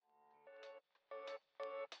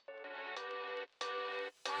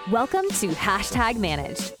Welcome to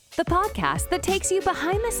 #Managed, the podcast that takes you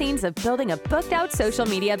behind the scenes of building a booked out social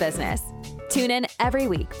media business. Tune in every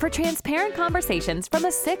week for transparent conversations from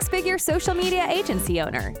a six-figure social media agency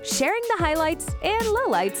owner, sharing the highlights and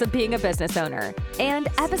lowlights of being a business owner, and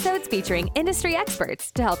episodes featuring industry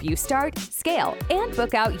experts to help you start, scale, and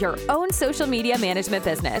book out your own social media management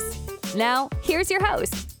business. Now, here's your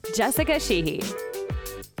host, Jessica Sheehy.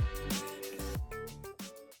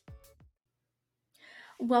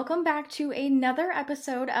 Welcome back to another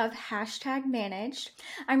episode of #Managed.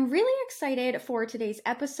 I'm really excited for today's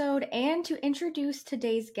episode and to introduce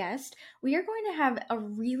today's guest. We are going to have a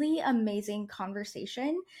really amazing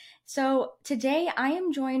conversation. So today I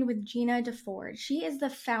am joined with Gina DeFord. She is the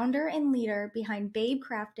founder and leader behind Babe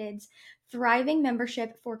Crafted's thriving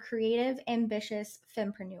membership for creative, ambitious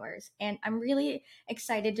fempreneurs. And I'm really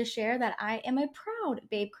excited to share that I am a proud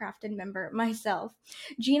Babe Crafted member myself.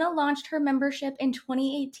 Gina launched her membership in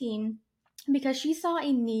 2018 because she saw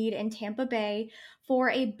a need in Tampa Bay for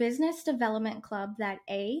a business development club that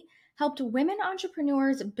helped women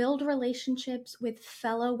entrepreneurs build relationships with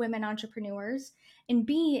fellow women entrepreneurs, and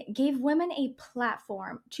B, gave women a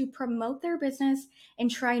platform to promote their business and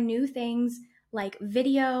try new things like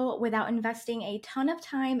video without investing a ton of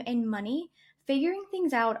time and money figuring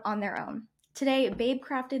things out on their own. Today, Babe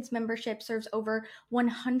Crafted's membership serves over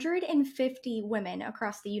 150 women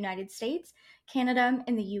across the United States, Canada,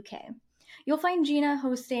 and the UK. You'll find Gina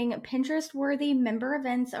hosting Pinterest-worthy member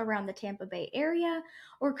events around the Tampa Bay area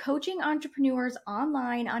or coaching entrepreneurs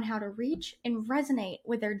online on how to reach and resonate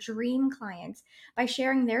with their dream clients by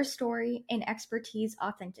sharing their story and expertise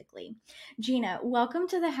authentically. Gina, welcome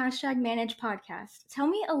to the #Manage podcast. Tell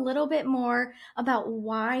me a little bit more about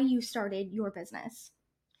why you started your business.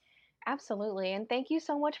 Absolutely. And thank you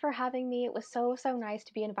so much for having me. It was so nice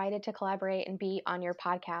to be invited to collaborate and be on your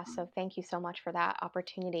podcast. So thank you so much for that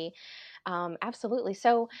opportunity. Absolutely.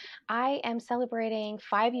 So I am celebrating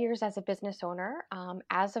 5 years as a business owner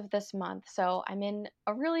as of this month. So I'm in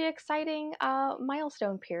a really exciting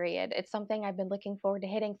milestone period. It's something I've been looking forward to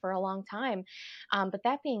hitting for a long time. But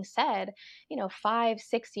that being said, 5,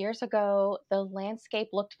 6 years ago, the landscape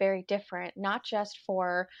looked very different, not just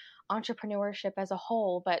for entrepreneurship as a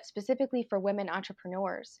whole, but specifically for women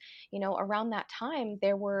entrepreneurs. Around that time,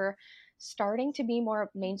 there were starting to be more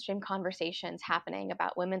mainstream conversations happening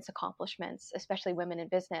about women's accomplishments, especially women in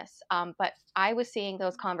business. But I was seeing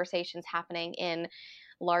those conversations happening in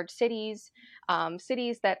large cities,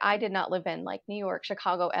 cities that I did not live in, like New York,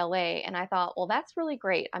 Chicago, LA. And I thought, well, that's really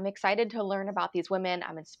great. I'm excited to learn about these women.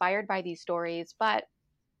 I'm inspired by these stories, but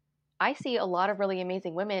I see a lot of really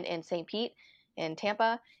amazing women in St. Pete, in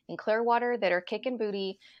Tampa, in Clearwater that are kicking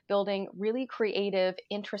booty, building really creative,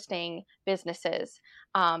 interesting businesses.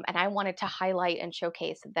 And I wanted to highlight and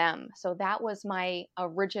showcase them. So that was my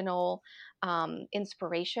original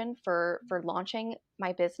inspiration for launching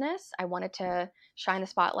my business. I wanted to shine a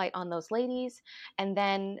spotlight on those ladies. And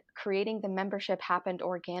then creating the membership happened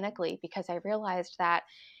organically because I realized that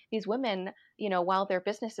these women, while their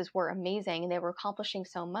businesses were amazing and they were accomplishing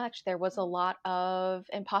so much, there was a lot of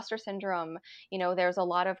imposter syndrome. There's a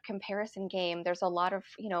lot of comparison game. There's a lot of,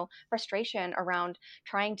 frustration around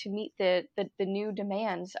trying to meet the new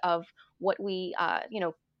demands of what we,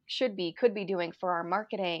 could be doing for our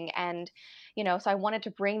marketing. And, so I wanted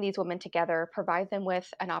to bring these women together, provide them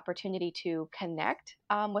with an opportunity to connect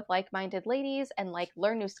with like-minded ladies and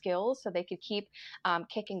learn new skills so they could keep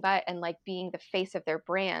kicking butt and being the face of their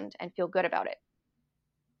brand and feel good about it.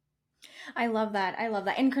 I love that.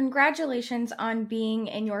 And congratulations on being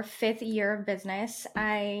in your 5th year of business.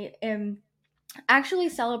 I am actually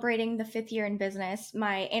celebrating the 5th year in business.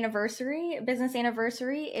 My business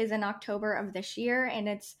anniversary is in October of this year, and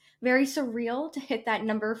it's very surreal to hit that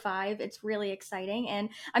number 5. It's really exciting, and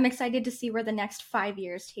I'm excited to see where the next 5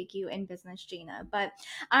 years take you in business, Gina. But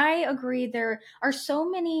I agree, there are so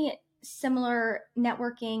many similar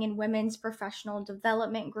networking and women's professional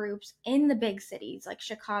development groups in the big cities like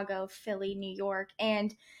Chicago, Philly, New York,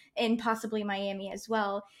 and possibly Miami as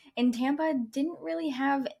well. And Tampa didn't really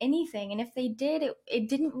have anything. And if they did, it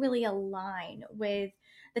didn't really align with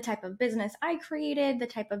the type of business I created, the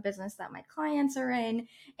type of business that my clients are in.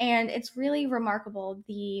 And it's really remarkable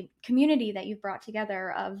the community that you've brought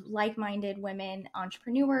together of like-minded women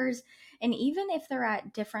entrepreneurs. And even if they're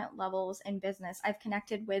at different levels in business, I've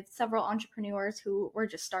connected with several entrepreneurs who were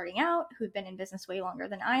just starting out, who've been in business way longer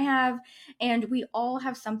than I have. And we all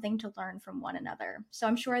have something to learn from one another. So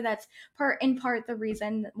I'm sure that's in part the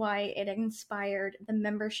reason why it inspired the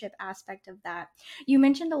membership aspect of that. You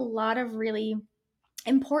mentioned a lot of really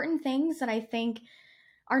important things that I think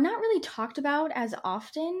are not really talked about as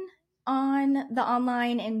often on the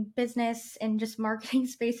online and business and just marketing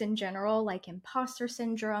space in general, like imposter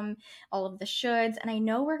syndrome, all of the shoulds. And I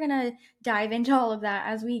know we're going to dive into all of that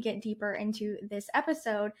as we get deeper into this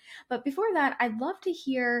episode. But before that, I'd love to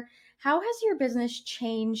hear, how has your business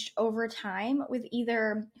changed over time with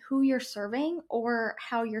either who you're serving or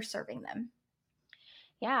how you're serving them?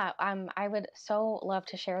 Yeah, I would so love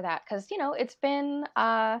to share that because it's been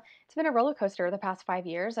a roller coaster the past 5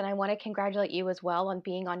 years, and I want to congratulate you as well on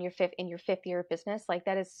being on your fifth year of business. Like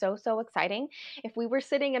that is so exciting. If we were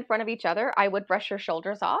sitting in front of each other, I would brush your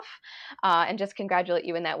shoulders off, and just congratulate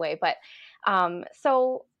you in that way. But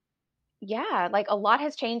so yeah, like a lot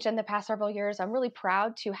has changed in the past several years. I'm really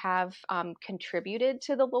proud to have contributed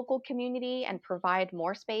to the local community and provide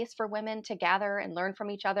more space for women to gather and learn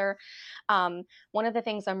from each other. One of the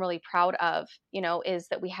things I'm really proud of, is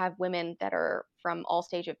that we have women that are from all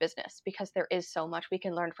stage of business because there is so much we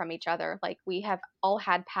can learn from each other. Like we have all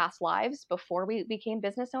had past lives before we became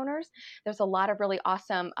business owners. There's a lot of really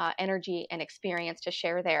awesome energy and experience to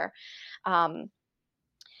share there. Um,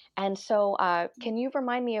 and so, can you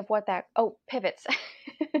remind me of what that? Oh, pivots.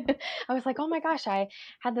 I was like, oh my gosh, I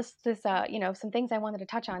had some things I wanted to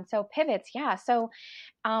touch on. So pivots, yeah. So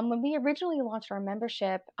when we originally launched our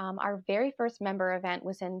membership, our very first member event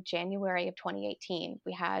was in January of 2018.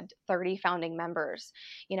 We had 30 founding members.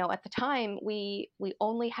 At the time, we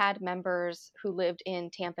only had members who lived in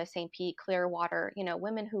Tampa, St. Pete, Clearwater.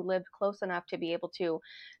 Women who lived close enough to be able to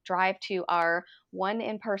drive to our one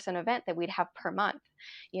in-person event that we'd have per month.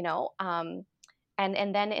 You know, and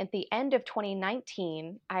then at the end of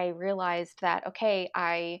 2019, I realized that, okay,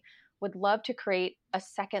 I would love to create a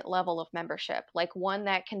second level of membership, like one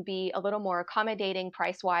that can be a little more accommodating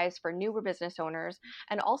price wise for newer business owners,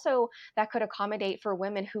 and also that could accommodate for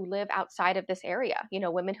women who live outside of this area,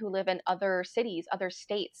 women who live in other cities, other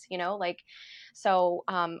states,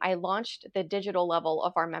 I launched the digital level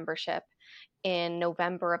of our membership in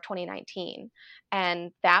November of 2019.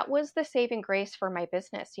 And that was the saving grace for my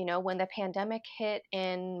business. When the pandemic hit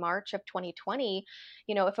in March of 2020,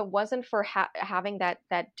 if it wasn't for having that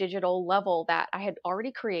digital level that I had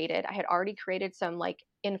already created some like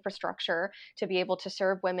infrastructure to be able to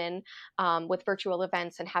serve women with virtual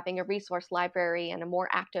events and having a resource library and a more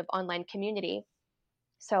active online community.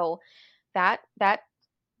 So that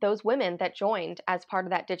those women that joined as part of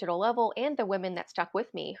that digital level and the women that stuck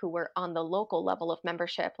with me who were on the local level of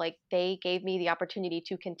membership, like they gave me the opportunity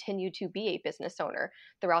to continue to be a business owner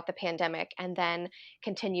throughout the pandemic and then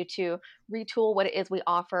continue to retool what it is we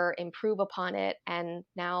offer, improve upon it. And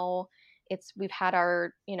now we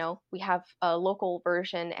have a local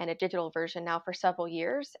version and a digital version now for several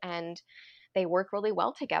years, and they work really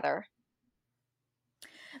well together.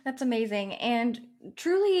 That's amazing and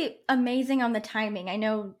truly amazing on the timing. I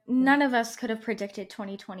know none of us could have predicted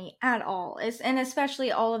 2020 at all, and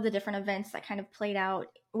especially all of the different events that kind of played out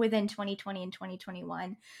within 2020 and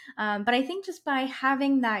 2021. But I think just by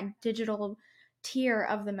having that digital tier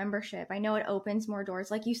of the membership, I know it opens more doors,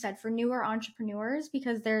 like you said, for newer entrepreneurs,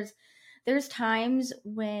 because there's times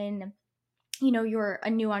when you're a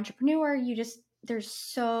new entrepreneur, there's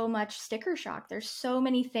so much sticker shock. There's so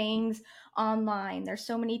many things online. There's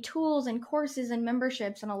so many tools and courses and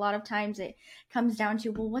memberships. And a lot of times it comes down to,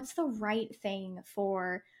 well, what's the right thing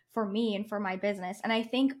for me and for my business? And I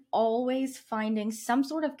think always finding some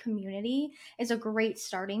sort of community is a great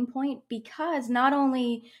starting point, because not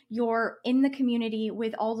only you're in the community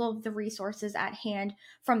with all of the resources at hand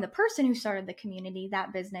from the person who started the community,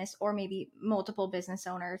 that business, or maybe multiple business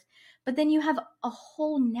owners, but then you have a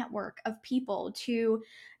whole network of people to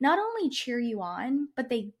not only cheer you on, but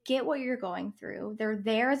they get what you're going through. They're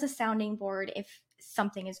there as a sounding board if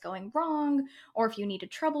something is going wrong, or if you need to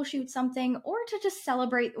troubleshoot something, or to just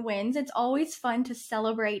celebrate wins. It's always fun to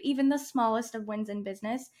celebrate even the smallest of wins in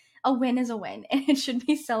business. A win is a win, and it should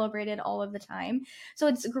be celebrated all of the time. So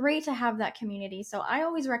it's great to have that community. So I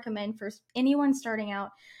always recommend for anyone starting out,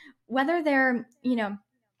 whether they're,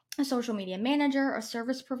 a social media manager, a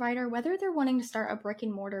service provider, whether they're wanting to start a brick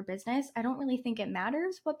and mortar business, I don't really think it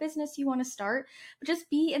matters what business you want to start, but just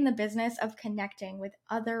be in the business of connecting with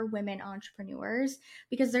other women entrepreneurs,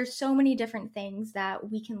 because there's so many different things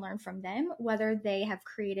that we can learn from them, whether they have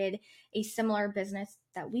created a similar business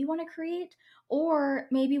that we want to create, or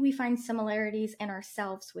maybe we find similarities in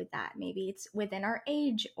ourselves with that. Maybe it's within our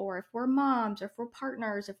age, or if we're moms, or if we're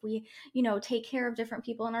partners, if we take care of different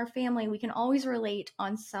people in our family, we can always relate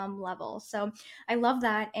on some level. So I love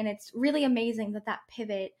that. And it's really amazing that that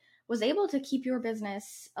pivot was able to keep your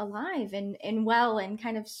business alive and well and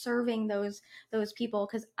kind of serving those people?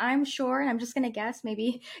 Because I'm sure, and I'm just going to guess,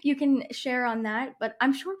 maybe you can share on that, but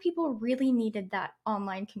I'm sure people really needed that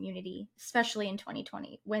online community, especially in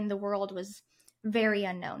 2020 when the world was very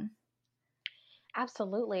unknown.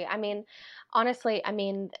 Absolutely. I mean, honestly, I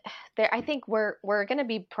mean, there I think we're going to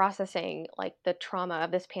be processing like the trauma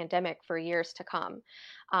of this pandemic for years to come.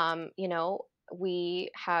 You know, we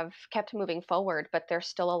have kept moving forward, but there's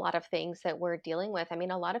still a lot of things that we're dealing with. I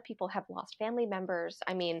mean, a lot of people have lost family members.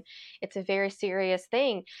 I mean, it's a very serious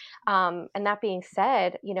thing. And that being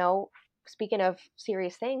said, you know, speaking of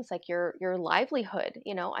serious things like your livelihood,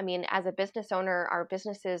 you know, I mean, as a business owner, our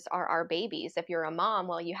businesses are our babies. If you're a mom,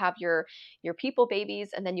 well, you have your people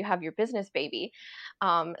babies and then you have your business baby.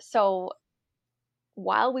 So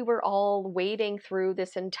while we were all wading through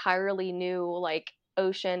this entirely new like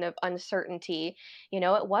ocean of uncertainty, you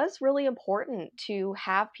know, it was really important to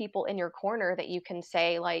have people in your corner that you can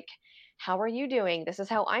say like, how are you doing? This is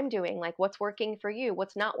how I'm doing. Like, what's working for you?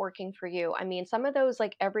 What's not working for you? I mean, some of those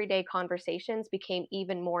like everyday conversations became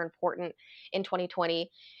even more important in 2020,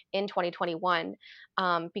 in 2021,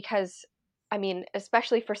 because I mean,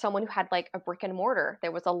 especially for someone who had like a brick and mortar,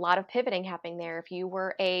 there was a lot of pivoting happening there. If you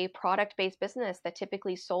were a product based business that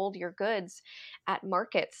typically sold your goods at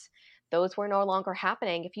markets, those were no longer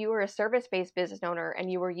happening. If you were a service based business owner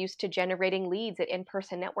and you were used to generating leads at in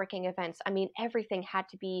person networking events, I mean, everything had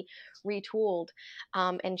to be retooled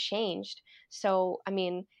and changed. So, I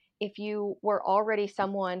mean, if you were already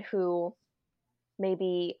someone who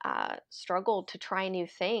maybe struggled to try new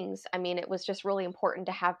things, I mean, it was just really important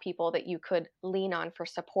to have people that you could lean on for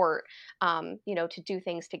support, you know, to do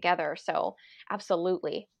things together. So,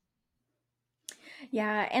 absolutely.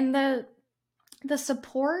 Yeah, and the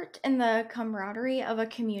support and the camaraderie of a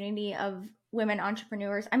community of women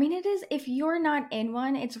entrepreneurs. I mean, it is, if you're not in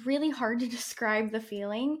one, it's really hard to describe the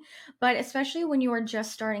feeling, but especially when you are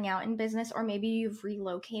just starting out in business, or maybe you've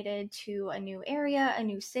relocated to a new area, a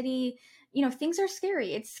new city, you know, things are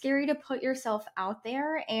scary. It's scary to put yourself out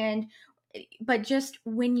there, and but just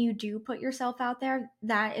when you do put yourself out there,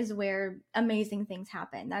 that is where amazing things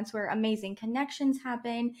happen. That's where amazing connections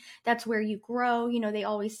happen. That's where you grow. You know, they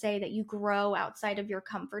always say that you grow outside of your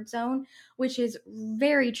comfort zone, which is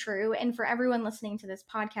very true. And for everyone listening to this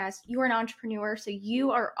podcast, you are an entrepreneur, so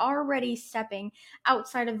you are already stepping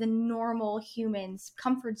outside of the normal human's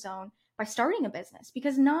comfort zone by starting a business,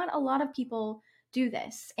 because not a lot of people do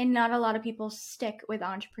this and not a lot of people stick with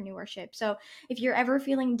entrepreneurship. So if you're ever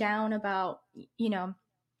feeling down about, you know,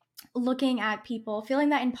 looking at people, feeling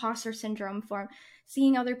that imposter syndrome for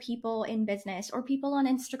seeing other people in business or people on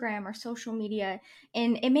Instagram or social media,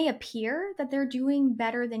 and it may appear that they're doing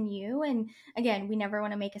better than you. And again, we never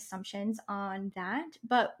want to make assumptions on that,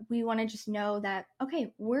 but we want to just know that,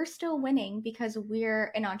 okay, we're still winning because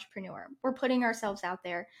we're an entrepreneur. We're putting ourselves out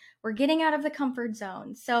there, we're getting out of the comfort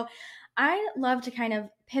zone. So I love to kind of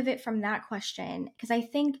pivot from that question, because I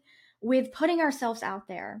think with putting ourselves out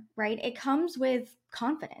there, right, it comes with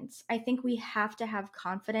confidence. I think we have to have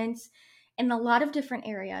confidence in a lot of different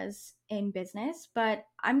areas in business, but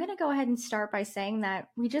I'm going to go ahead and start by saying that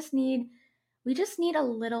we just need a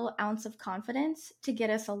little ounce of confidence to get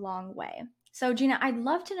us a long way. So Gina, I'd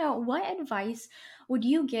love to know, what advice would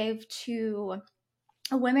you give to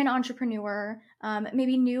a women entrepreneur,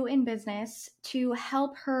 maybe new in business, to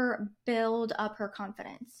help her build up her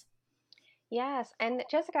confidence? Yes. And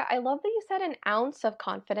Jessica, I love that you said an ounce of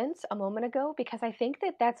confidence a moment ago because I think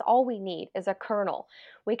that that's all we need is a kernel.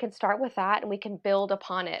 We can start with that and we can build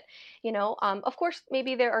upon it. You know, of course,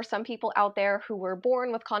 maybe there are some people out there who were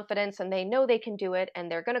born with confidence and they know they can do it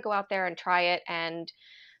and they're going to go out there and try it and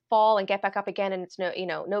fall and get back up again and it's no, you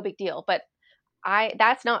know, no big deal. But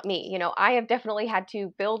that's not me. You know, I have definitely had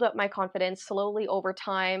to build up my confidence slowly over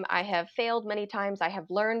time. I have failed many times. I have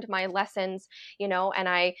learned my lessons, you know, and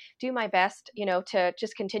I do my best, you know, to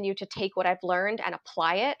just continue to take what I've learned and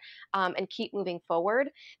apply it and keep moving forward.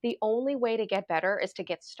 The only way to get better is to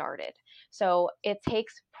get started. So it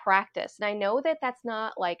takes practice. And I know that that's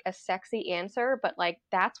not like a sexy answer, but like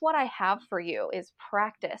that's what I have for you is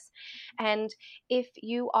practice. And if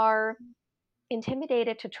you are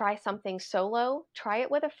intimidated to try something solo, try it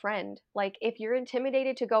with a friend. Like if you're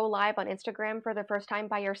intimidated to go live on Instagram for the first time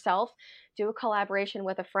by yourself, do a collaboration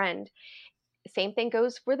with a friend. Same thing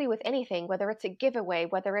goes really with anything, whether it's a giveaway,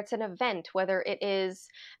 whether it's an event, whether it is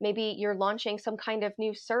maybe you're launching some kind of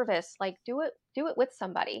new service, like do it with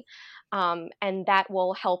somebody. And that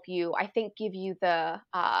will help you, I think, give you the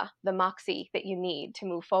moxie that you need to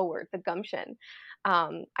move forward, the gumption.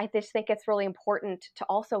 I just think it's really important to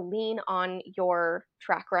also lean on your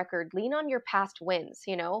track record, lean on your past wins,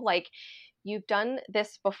 like you've done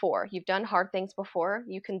this before, you've done hard things before,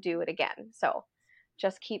 you can do it again. So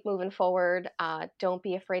just keep moving forward. Don't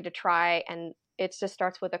be afraid to try. And it just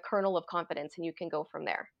starts with a kernel of confidence and you can go from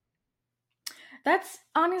there. That's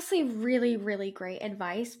honestly really, really great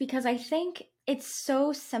advice because I think it's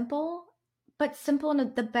so simple, but simple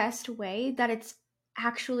in the best way that it's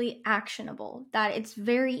actually actionable, that it's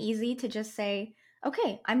very easy to just say,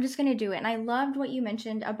 okay, I'm just going to do it. And I loved what you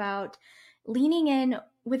mentioned about leaning in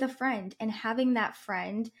with a friend and having that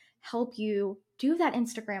friend help you do that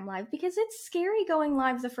Instagram live because it's scary going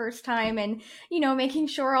live the first time and, making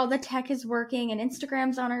sure all the tech is working and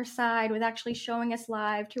Instagram's on our side with actually showing us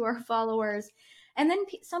live to our followers. And then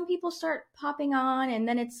some people start popping on, and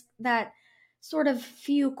then it's that sort of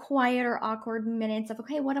few quiet or awkward minutes of,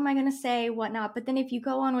 okay, what am I going to say, whatnot. But then if you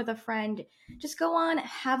go on with a friend, just go on,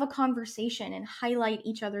 have a conversation and highlight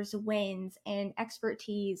each other's wins and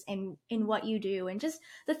expertise in what you do and just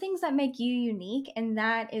the things that make you unique. And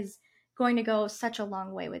that is going to go such a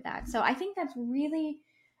long way with that. So I think that's really,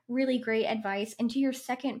 really great advice. And to your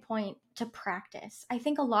second point, to practice. I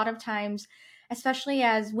think a lot of times, especially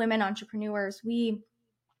as women entrepreneurs, we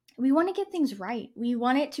want to get things right. We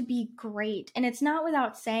want it to be great. And it's not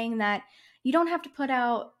without saying that you don't have to put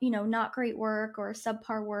out, not great work or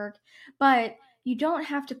subpar work, but you don't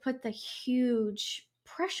have to put the huge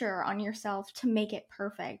pressure on yourself to make it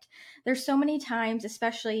perfect. There's so many times,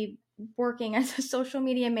 especially working as a social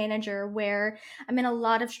media manager, where I'm in a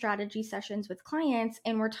lot of strategy sessions with clients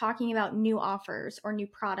and we're talking about new offers or new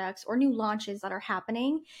products or new launches that are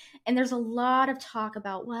happening. And there's a lot of talk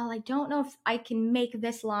about, well, I don't know if I can make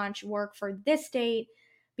this launch work for this date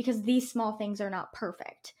because these small things are not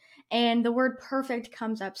perfect. And the word perfect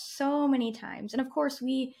comes up so many times. And of course,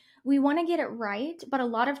 we want to get it right, but a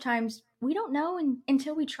lot of times we don't know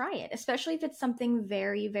until we try it, especially if it's something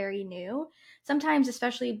very, very new. Sometimes,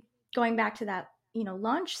 especially going back to that,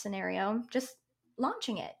 launch scenario, just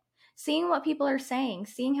launching it, seeing what people are saying,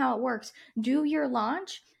 seeing how it works. Do your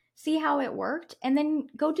launch, see how it worked, and then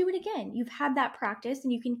go do it again. You've had that practice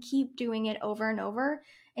and you can keep doing it over and over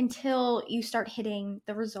until you start hitting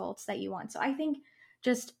the results that you want. So I think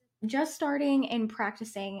just starting and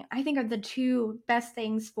practicing, I think, are the two best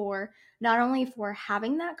things for not only for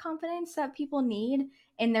having that confidence that people need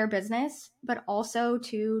in their business, but also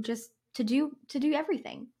to just to do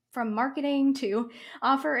everything from marketing to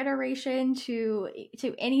offer iteration to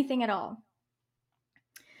anything at all.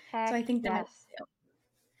 So Heck I think that yes.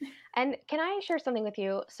 And can I share something with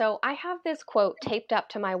you? So I have this quote taped up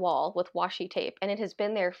to my wall with washi tape, and it has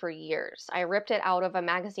been there for years. I ripped it out of a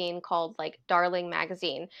magazine called like Darling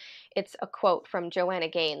Magazine. It's a quote from Joanna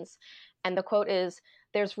Gaines, and the quote is,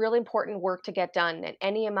 "There's really important work to get done, and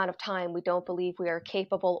any amount of time we don't believe we are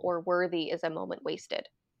capable or worthy is a moment wasted."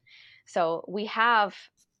 So we have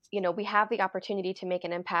the opportunity to make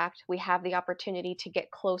an impact. We have the opportunity to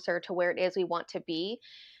get closer to where it is we want to be,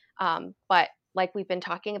 but like we've been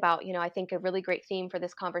talking about, I think a really great theme for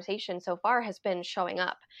this conversation so far has been showing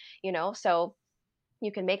up, so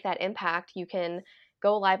you can make that impact. You can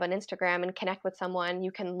go live on Instagram and connect with someone.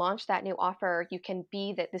 You can launch that new offer. You can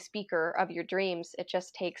be the speaker of your dreams. It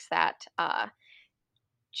just takes that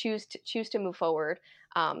choose to move forward,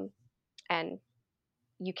 and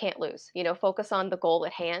you can't lose. Focus on the goal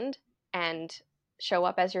at hand and show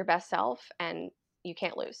up as your best self, and you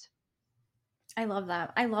can't lose. I love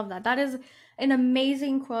that. I love that. That is an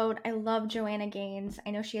amazing quote. I love Joanna Gaines.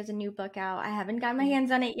 I know she has a new book out. I haven't gotten my Mhm.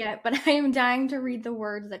 hands on it yet, but I am dying to read the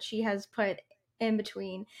words that she has put in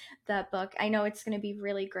between that book. I know it's going to be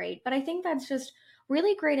really great, but I think that's just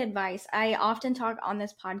really great advice. I often talk on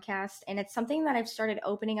this podcast, and it's something that I've started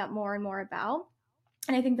opening up more and more about.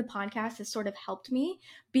 And I think the podcast has sort of helped me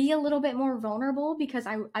be a little bit more vulnerable because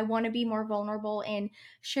I want to be more vulnerable in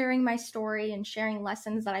sharing my story and sharing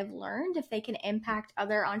lessons that I've learned if they can impact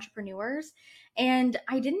other entrepreneurs. And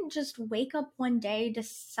I didn't just wake up one day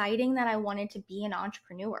deciding that I wanted to be an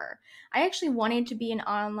entrepreneur. I actually wanted to be an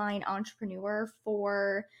online entrepreneur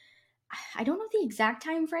for, I don't know the exact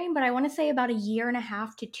time frame, but I want to say about a year and a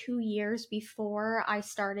half to 2 years before I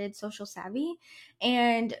started Social Savvy,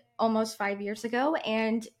 and almost 5 years ago.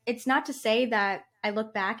 And it's not to say that I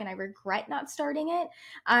look back and I regret not starting it.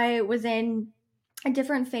 I was in a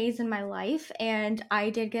different phase in my life and I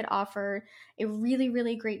did get offered a really,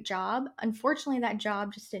 really great job. Unfortunately, that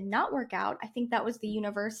job just did not work out. I think that was the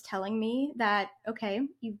universe telling me that, okay,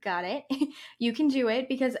 you've got it. You can do it.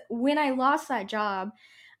 Because when I lost that job,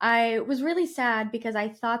 I was really sad because I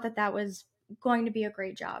thought that that was going to be a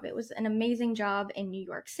great job. It was an amazing job in New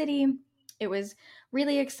York City. It was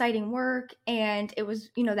really exciting work, and it was,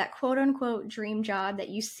 that quote unquote dream job that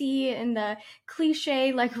you see in the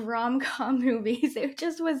cliche like rom-com movies.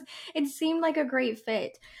 It seemed like a great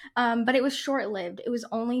fit. But it was short-lived. It was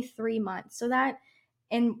only 3 months. So that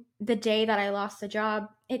in the day that I lost the job,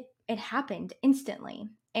 it happened instantly.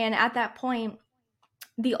 And at that point,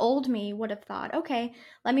 the old me would have thought, okay,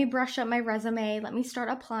 let me brush up my resume. Let me start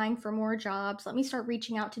applying for more jobs. Let me start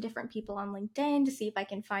reaching out to different people on LinkedIn to see if I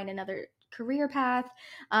can find another career path,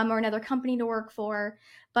 or another company to work for.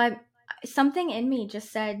 But something in me just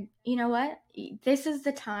said, you know what? This is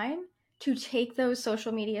the time to take those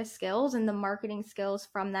social media skills and the marketing skills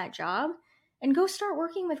from that job and go start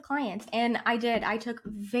working with clients. And I did. I took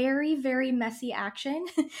very, very messy action,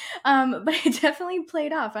 but it definitely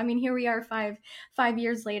played off. I mean, here we are 5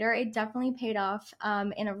 years later. It definitely paid off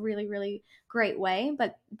in a really, really great way.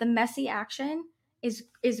 But the messy action is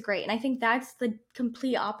great, and I think that's the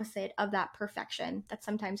complete opposite of that perfection that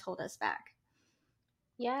sometimes hold us back.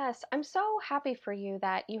 Yes, I'm so happy for you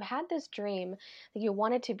that you had this dream that you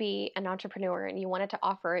wanted to be an entrepreneur and you wanted to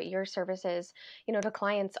offer your services, to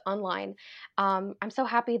clients online. I'm so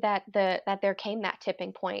happy that there came that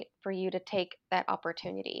tipping point for you to take that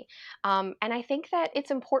opportunity. And I think that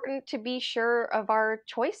it's important to be sure of our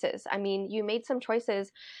choices. I mean, you made some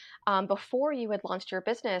choices before you had launched your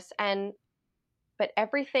business, and but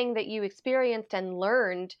everything that you experienced and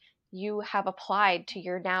learned, you have applied to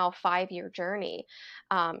your now 5 year journey.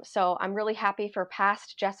 So I'm really happy for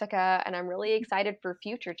past Jessica, and I'm really excited for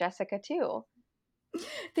future Jessica too.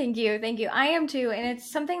 Thank you. Thank you. I am too. And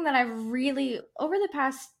it's something that I've really, over the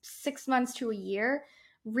past 6 months to a year,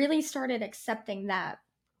 really started accepting that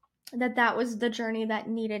was the journey that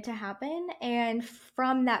needed to happen. And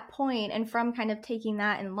from that point, and from kind of taking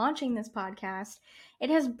that and launching this podcast, it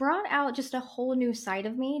has brought out just a whole new side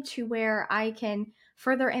of me to where I can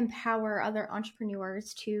further empower other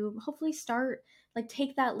entrepreneurs to hopefully start, like,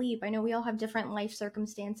 take that leap. I know we all have different life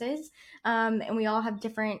circumstances, and we all have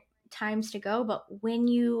different times to go, but when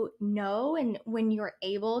you know and when you're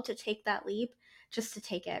able to take that leap, just to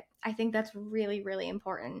take it, I think that's really, really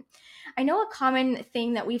important. I know a common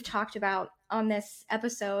thing that we've talked about on this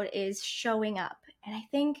episode is showing up. And I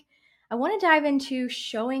think I want to dive into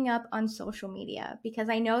showing up on social media, because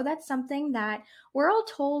I know that's something that we're all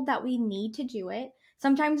told that we need to do it.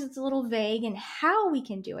 Sometimes it's a little vague in how we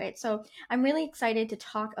can do it. So I'm really excited to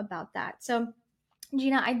talk about that. So,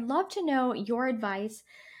 Gina, I'd love to know your advice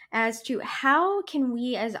as to how can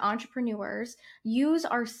we as entrepreneurs use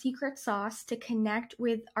our secret sauce to connect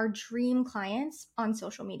with our dream clients on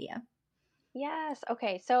social media. Yes.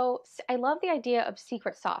 Okay. So I love the idea of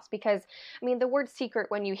secret sauce because, I mean, the word secret,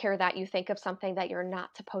 when you hear that, you think of something that you're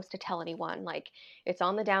not supposed to tell anyone. Like it's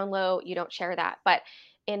on the down low, you don't share that. But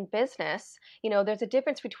in business, there's a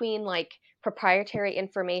difference between like proprietary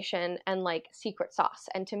information and like secret sauce.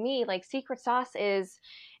 And to me, like secret sauce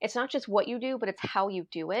it's not just what you do, but it's how you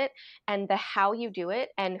do it. And the how you do it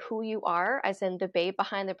and who you are, as in the babe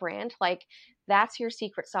behind the brand, like that's your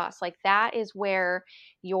secret sauce. Like that is where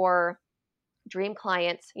your dream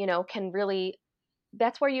clients, can really,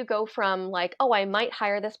 that's where you go from like, oh, I might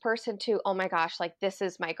hire this person to, oh my gosh, like this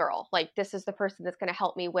is my girl. Like this is the person that's going to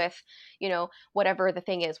help me with, whatever the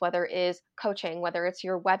thing is, whether it is coaching, whether it's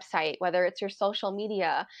your website, whether it's your social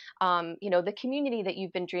media, the community that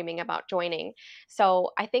you've been dreaming about joining.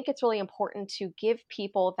 So I think it's really important to give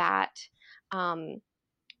people that,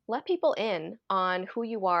 let people in on who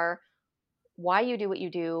you are, why you do what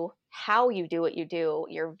you do, how you do what you do,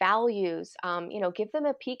 your values. Give them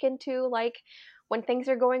a peek into like when things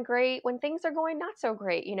are going great, when things are going not so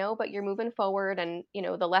great, but you're moving forward and,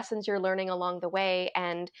 the lessons you're learning along the way.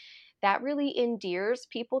 And that really endears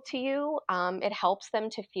people to you. It helps them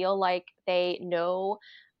to feel like they know,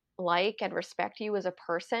 like, and respect you as a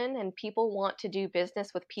person. And people want to do business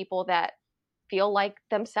with people that feel like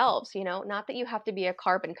themselves, not that you have to be a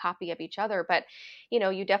carbon copy of each other, but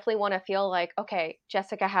you definitely want to feel like, okay,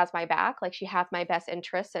 Jessica has my back, like she has my best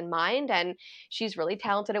interests in mind, and she's really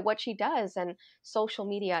talented at what she does. And social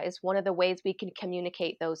media is one of the ways we can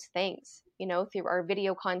communicate those things, through our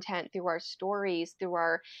video content, through our stories, through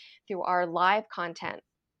our live content.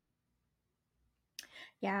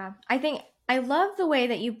 Yeah, I think I love the way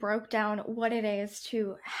that you broke down what it is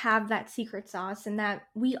to have that secret sauce, and that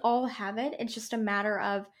we all have it. It's just a matter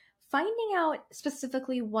of finding out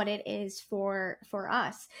specifically what it is for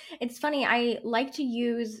us. It's funny, I like to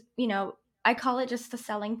use, I call it just the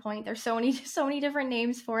selling point. There's so many so many different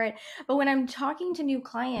names for it. But when I'm talking to new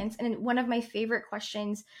clients, and one of my favorite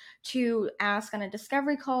questions to ask on a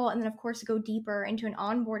discovery call, and then of course go deeper into an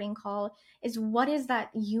onboarding call, is what is that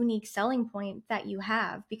unique selling point that you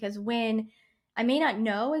have? Because when I may not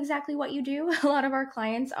know exactly what you do, a lot of our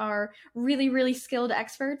clients are really, really skilled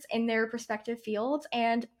experts in their respective fields.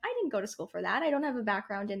 And I didn't go to school for that. I don't have a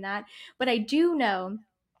background in that. But I do know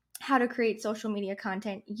how to create social media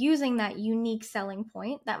content using that unique selling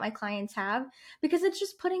point that my clients have, because it's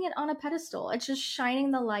just putting it on a pedestal. It's just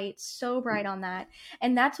shining the light so bright on that.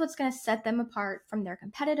 And that's what's going to set them apart from their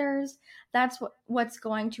competitors. That's what's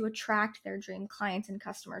going to attract their dream clients and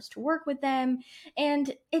customers to work with them.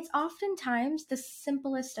 And it's oftentimes the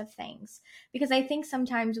simplest of things, because I think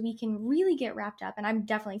sometimes we can really get wrapped up, and I'm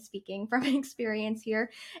definitely speaking from experience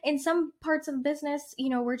here. In some parts of business,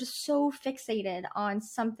 we're just so fixated on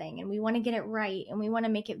something and we want to get it right and we want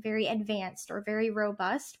to make it very advanced or very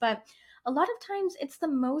robust. But a lot of times it's the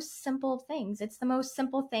most simple things. It's the most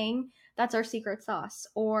simple thing that's our secret sauce,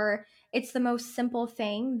 or it's the most simple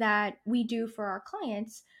thing that we do for our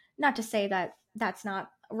clients. Not to say that that's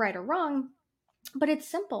not right or wrong, but it's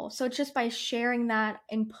simple. So it's just by sharing that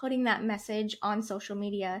and putting that message on social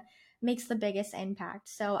media makes the biggest impact.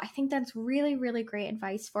 So I think that's really, really great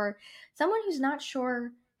advice for someone who's not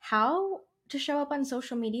sure how to show up on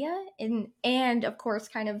social media, and of course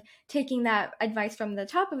kind of taking that advice from the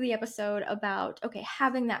top of the episode about, okay,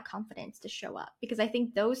 having that confidence to show up, because I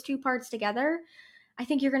think those two parts together, I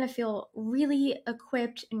think you're going to feel really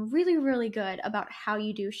equipped and really, really good about how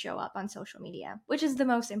you do show up on social media, which is the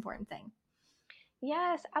most important thing.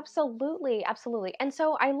 Yes, absolutely, absolutely. And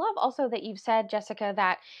so I love also that you've said, Jessica,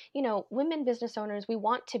 that, women business owners, we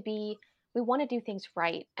want to do things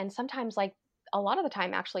right. And sometimes, like a lot of the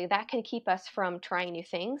time, actually, that can keep us from trying new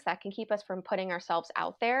things, that can keep us from putting ourselves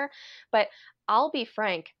out there. But I'll be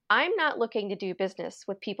frank, I'm not looking to do business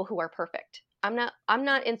with people who are perfect. I'm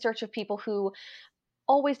not in search of people who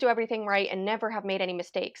always do everything right and never have made any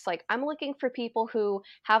mistakes. Like, I'm looking for people who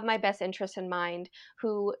have my best interests in mind,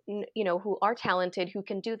 who are talented, who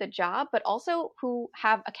can do the job, but also who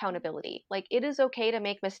have accountability. Like, it is okay to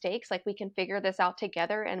make mistakes. Like, we can figure this out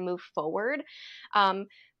together and move forward.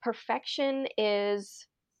 Perfection is,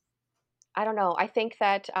 I don't know. I think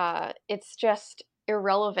that it's just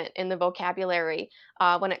irrelevant in the vocabulary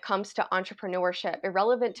when it comes to entrepreneurship,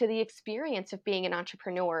 irrelevant to the experience of being an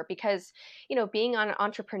entrepreneur, because, being an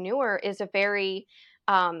entrepreneur is a very,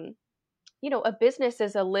 um, a business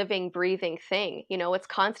is a living, breathing thing. It's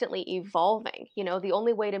constantly evolving. The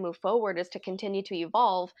only way to move forward is to continue to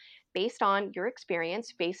evolve based on your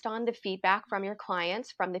experience, based on the feedback from your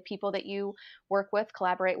clients, from the people that you work with,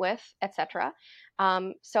 collaborate with, etc.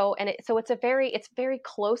 So it's very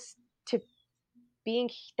close to being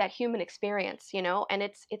that human experience, and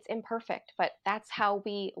it's imperfect, but that's how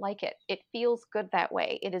we like it. It feels good that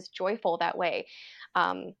way. It is joyful that way.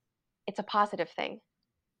 Um, it's a positive thing.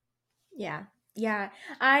 Yeah. Yeah.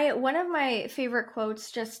 I one of my favorite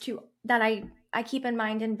quotes, just to that I keep in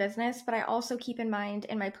mind in business, but I also keep in mind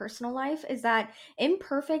in my personal life, is that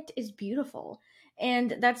imperfect is beautiful.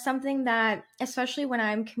 And that's something that, especially when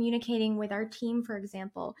I'm communicating with our team, for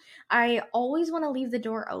example, I always want to leave the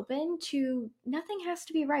door open to nothing has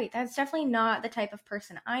to be right. That's definitely not the type of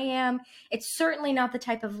person I am. It's certainly not the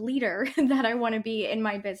type of leader that I want to be in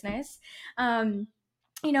my business. Um,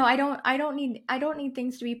 I don't need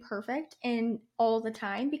things to be perfect in all the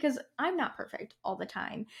time, because I'm not perfect all the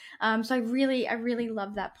time. So I really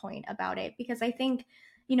love that point about it, because I think,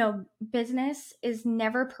 business is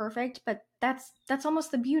never perfect, but that's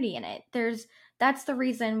almost the beauty in it. That's the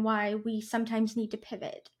reason why we sometimes need to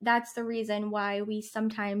pivot. That's the reason why we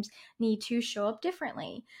sometimes need to show up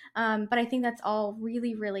differently. But I think that's all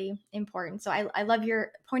really, really important. So I love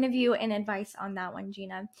your point of view and advice on that one,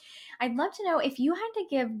 Gina. I'd love to know, if you had to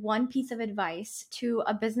give one piece of advice to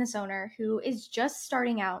a business owner who is just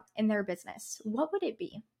starting out in their business, what would it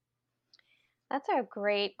be? That's a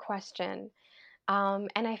great question.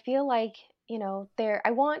 And I feel like,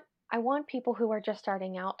 I want people who are just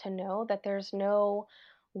starting out to know that there's no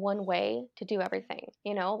one way to do everything.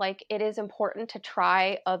 Like, it is important to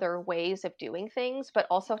try other ways of doing things, but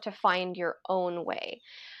also to find your own way.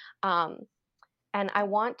 Um, and I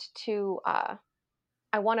want to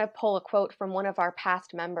pull a quote from one of our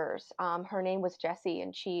past members. Her name was Jessie,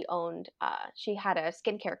 and she had a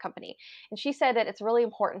skincare company. And she said that it's really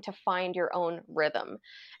important to find your own rhythm.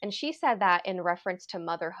 And she said that in reference to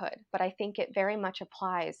motherhood, but I think it very much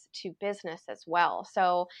applies to business as well.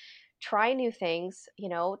 So try new things,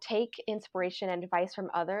 take inspiration and advice from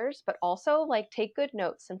others, but also like take good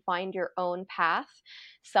notes and find your own path.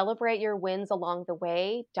 Celebrate your wins along the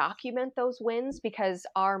way, document those wins, because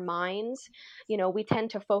our minds, we tend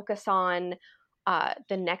to focus on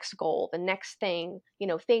the next goal, the next thing,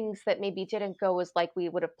 things that maybe didn't go as like we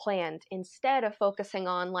would have planned, instead of focusing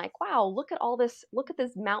on like, wow, look at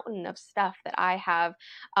this mountain of stuff that I have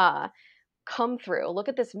uh, come through. Look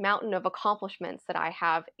at this mountain of accomplishments that I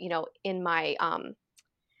have, in my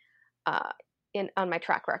uh, in on my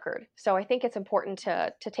track record. So I think it's important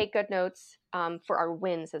to take good notes for our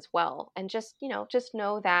wins as well, and just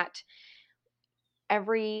know that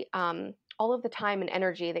every all of the time and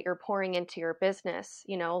energy that you're pouring into your business,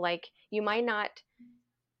 like you might not.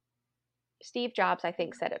 Steve Jobs, I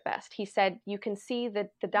think, said it best. He said, you can see that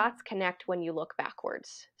the dots connect when you look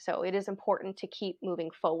backwards. So it is important to keep moving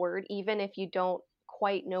forward, even if you don't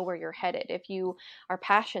quite know where you're headed. If you are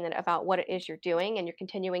passionate about what it is you're doing and you're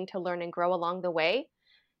continuing to learn and grow along the way,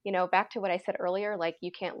 back to what I said earlier, like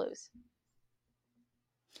you can't lose.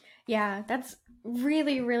 Yeah, that's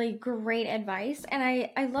really, really great advice. And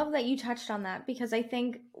I love that you touched on that, because I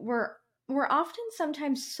think we're often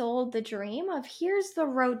sometimes sold the dream of, here's the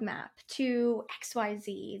roadmap to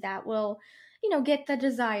XYZ that will, get the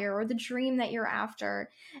desire or the dream that you're after.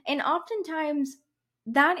 And oftentimes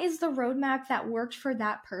that is the roadmap that worked for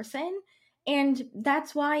that person. And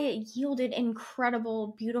that's why it yielded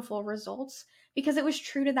incredible, beautiful results, because it was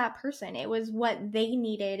true to that person. It was what they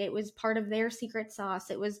needed. It was part of their secret sauce.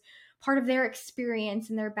 It was part of their experience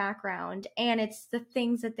and their background. And it's the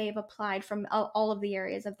things that they've applied from all of the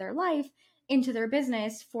areas of their life into their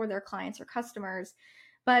business for their clients or customers.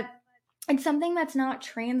 But it's something that's not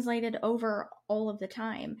translated over all of the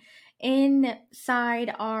time.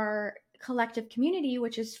 Inside our collective community,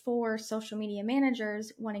 which is for social media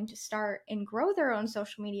managers wanting to start and grow their own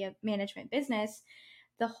social media management business,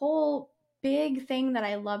 the whole big thing that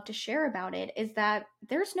I love to share about it is that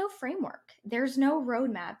there's no framework. There's no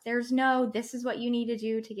roadmap. There's no, this is what you need to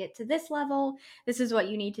do to get to this level. This is what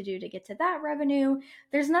you need to do to get to that revenue.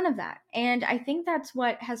 There's none of that. And I think that's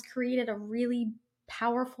what has created a really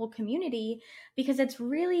powerful community, because it's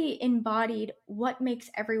really embodied what makes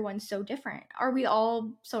everyone so different. Are we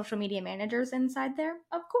all social media managers inside there?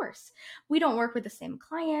 Of course. We don't work with the same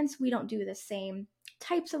clients. We don't do the same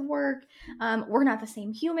types of work. We're not the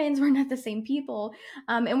same humans. We're not the same people.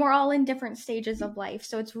 And we're all in different stages of life.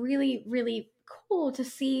 So it's really, really cool to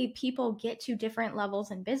see people get to different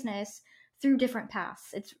levels in business through different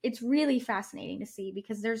paths. It's really fascinating to see,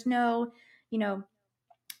 because there's no, you know,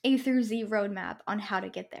 A through Z roadmap on how to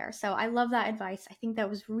get there. So I love that advice. I think that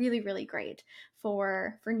was really, really great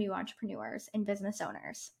for new entrepreneurs and business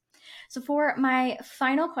owners. So, for my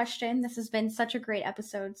final question, this has been such a great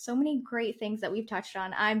episode. So many great things that we've touched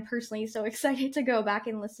on. I'm personally so excited to go back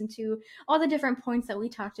and listen to all the different points that we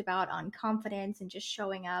talked about on confidence and just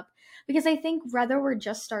showing up. Because I think whether we're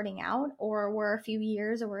just starting out or we're a few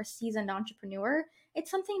years or we're a seasoned entrepreneur,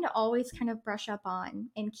 it's something to always kind of brush up on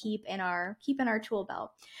and keep in our tool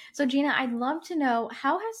belt. So Gina, I'd love to know,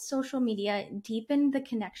 how has social media deepened the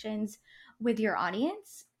connections with your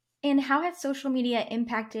audience, and how has social media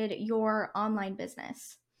impacted your online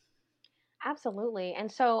business? Absolutely.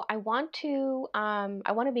 And so I want to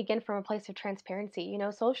begin from a place of transparency.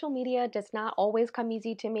 Social media does not always come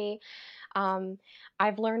easy to me. Um,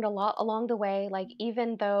 I've learned a lot along the way. Like,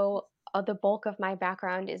 even though the bulk of my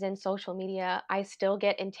background is in social media, I still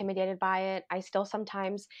get intimidated by it. I still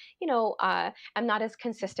sometimes, I'm not as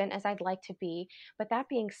consistent as I'd like to be. But that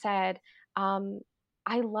being said, um,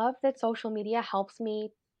 I love that social media helps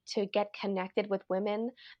me to get connected with women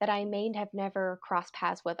that I may have never crossed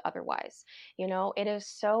paths with otherwise. It is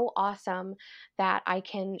so awesome that I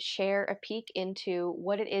can share a peek into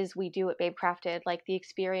what it is we do at Babe Crafted, like the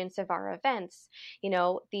experience of our events,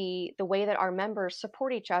 the way that our members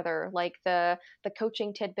support each other, like the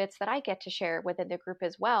coaching tidbits that I get to share within the group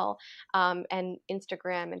as well. And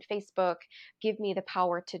Instagram and Facebook give me the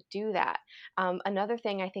power to do that. Another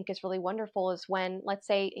thing I think is really wonderful is when, let's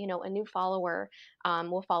say, a new follower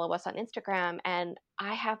will follow us on Instagram, and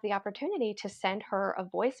I have the opportunity to send her a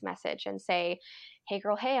voice message and say, hey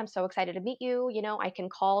girl, hey, I'm so excited to meet you. I can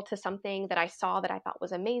call to something that I saw that I thought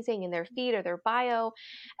was amazing in their feed or their bio.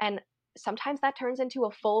 And sometimes that turns into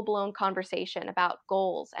a full blown conversation about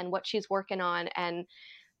goals and what she's working on. And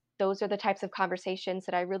those are the types of conversations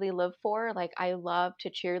that I really live for. Like, I love to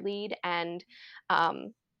cheerlead and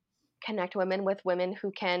um, connect women with women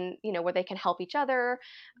who can, where they can help each other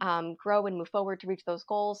grow and move forward to reach those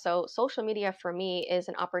goals. So social media for me is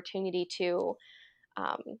an opportunity to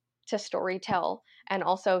um, to storytell and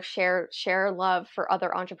also share love for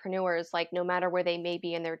other entrepreneurs, like no matter where they may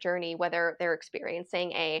be in their journey, whether they're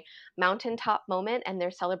experiencing a mountaintop moment and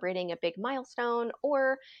they're celebrating a big milestone,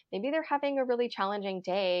 or maybe they're having a really challenging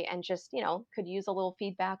day and just, could use a little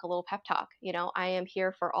feedback, a little pep talk. I am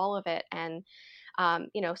here for all of it. And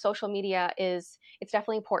social media it's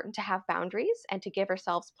definitely important to have boundaries and to give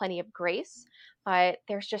ourselves plenty of grace, but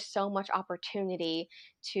there's just so much opportunity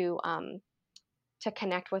to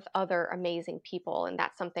connect with other amazing people. And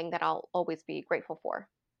that's something that I'll always be grateful for.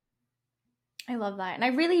 I love that. And I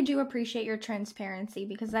really do appreciate your transparency,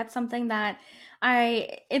 because that's something that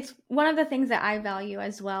it's one of the things that I value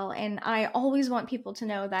as well. And I always want people to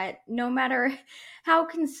know that no matter how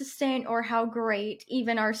consistent or how great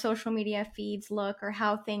even our social media feeds look or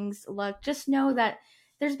how things look, just know that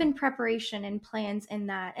there's been preparation and plans in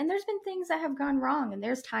that. And there's been things that have gone wrong. And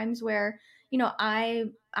there's times where,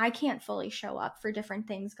 I can't fully show up for different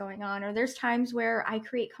things going on, or there's times where I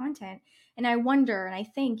create content and I wonder and I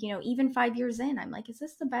think, even 5 years in, I'm like, is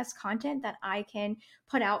this the best content that I can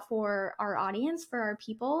put out for our audience, for our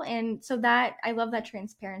people? And so that I love that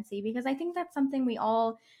transparency, because I think that's something we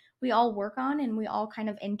all work on and we all kind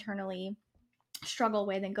of internally struggle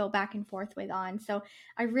with and go back and forth with on. So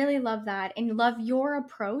I really love that, and love your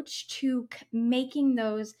approach to making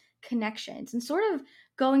those connections and sort of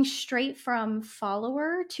going straight from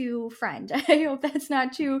follower to friend. I hope that's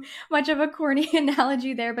not too much of a corny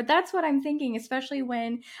analogy there, but that's what I'm thinking, especially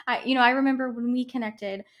when I remember when we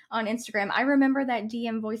connected on Instagram. I remember that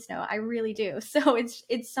DM voice note. I really do. So it's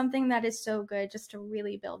something that is so good just to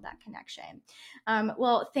really build that connection.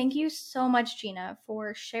 Well, thank you so much, Gina,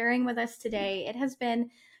 for sharing with us today. It has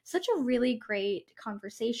been such a really great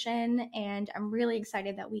conversation, and I'm really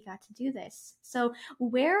excited that we got to do this. So,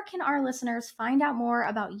 where can our listeners find out more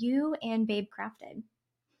about you and Babe Crafted?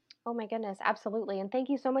 Oh my goodness, absolutely. And thank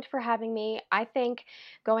you so much for having me. I think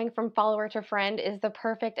going from follower to friend is the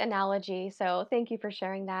perfect analogy. So thank you for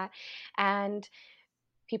sharing that. And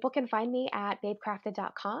people can find me at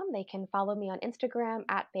babecrafted.com. They can follow me on Instagram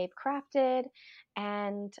at babecrafted,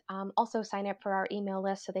 and also sign up for our email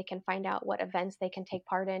list so they can find out what events they can take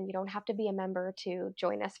part in. You don't have to be a member to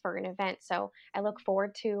join us for an event. So I look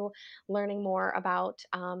forward to learning more about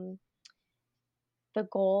the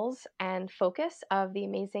goals and focus of the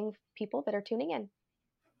amazing people that are tuning in.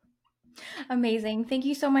 Amazing. Thank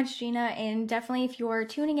you so much, Gina. And definitely, if you're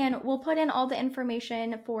tuning in, we'll put in all the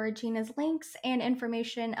information for Gina's links and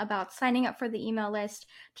information about signing up for the email list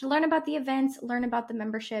to learn about the events, learn about the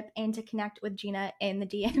membership, and to connect with Gina in the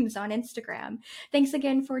DMs on Instagram. Thanks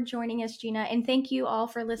again for joining us, Gina. And thank you all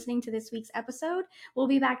for listening to this week's episode. We'll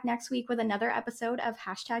be back next week with another episode of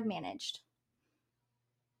 #Managed.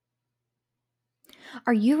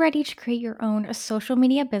 Are you ready to create your own social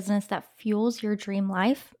media business that fuels your dream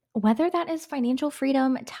life? Whether that is financial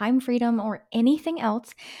freedom, time freedom, or anything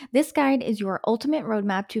else, this guide is your ultimate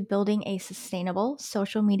roadmap to building a sustainable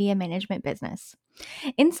social media management business.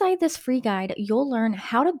 Inside this free guide, you'll learn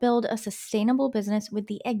how to build a sustainable business with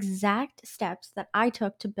the exact steps that I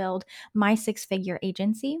took to build my six-figure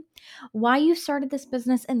agency, why you started this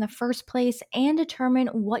business in the first place, and determine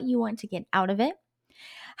what you want to get out of it,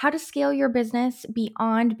 how to scale your business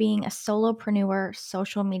beyond being a solopreneur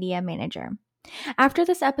social media manager. After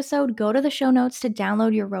this episode, go to the show notes to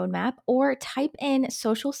download your roadmap, or type in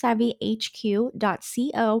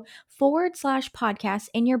socialsavvyhq.co/podcast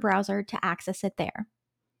in your browser to access it there.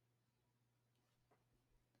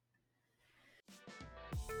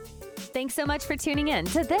 Thanks so much for tuning in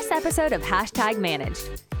to this episode of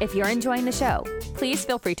 #Managed. If you're enjoying the show, please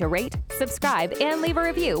feel free to rate, subscribe, and leave a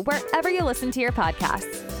review wherever you listen to your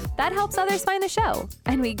podcasts. That helps others find the show,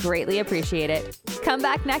 and we greatly appreciate it. Come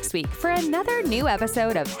back next week for another new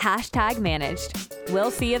episode of #Managed.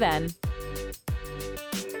 We'll see you then.